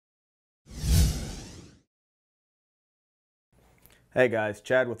Hey guys,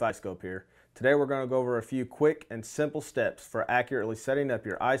 Chad with iScope here. Today we're going to go over a few quick and simple steps for accurately setting up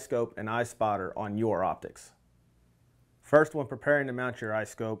your iScope and iSpotter on your optics. First, when preparing to mount your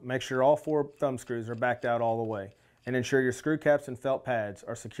iScope, make sure all 4 thumb screws are backed out all the way and ensure your screw caps and felt pads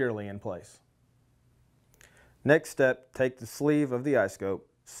are securely in place. Next step, take the sleeve of the iScope,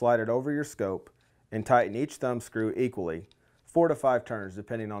 slide it over your scope, and tighten each thumb screw equally, 4 to 5 turns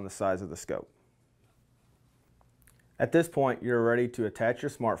depending on the size of the scope. At this point, you're ready to attach your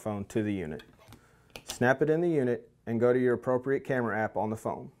smartphone to the unit. Snap it in the unit and go to your appropriate camera app on the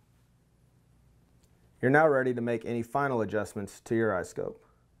phone. You're now ready to make any final adjustments to your iScope.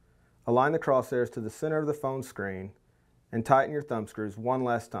 Align the crosshairs to the center of the phone screen and tighten your thumb screws one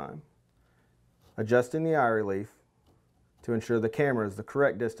last time, adjusting the eye relief to ensure the camera is the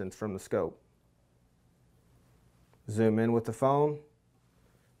correct distance from the scope. Zoom in with the phone.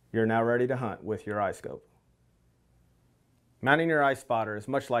 You're now ready to hunt with your iScope. Mounting your iSpotter is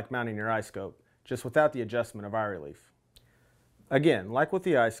much like mounting your iScope, just without the adjustment of eye relief. Again, like with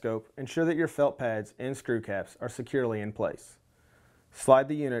the iScope, ensure that your felt pads and screw caps are securely in place. Slide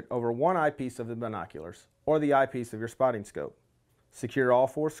the unit over one eyepiece of the binoculars or the eyepiece of your spotting scope. Secure all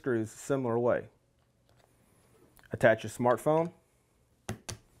 4 screws a similar way. Attach your smartphone.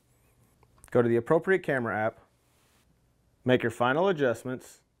 Go to the appropriate camera app. Make your final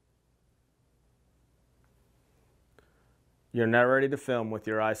adjustments. You're now ready to film with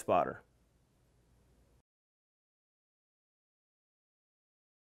your iSpotter.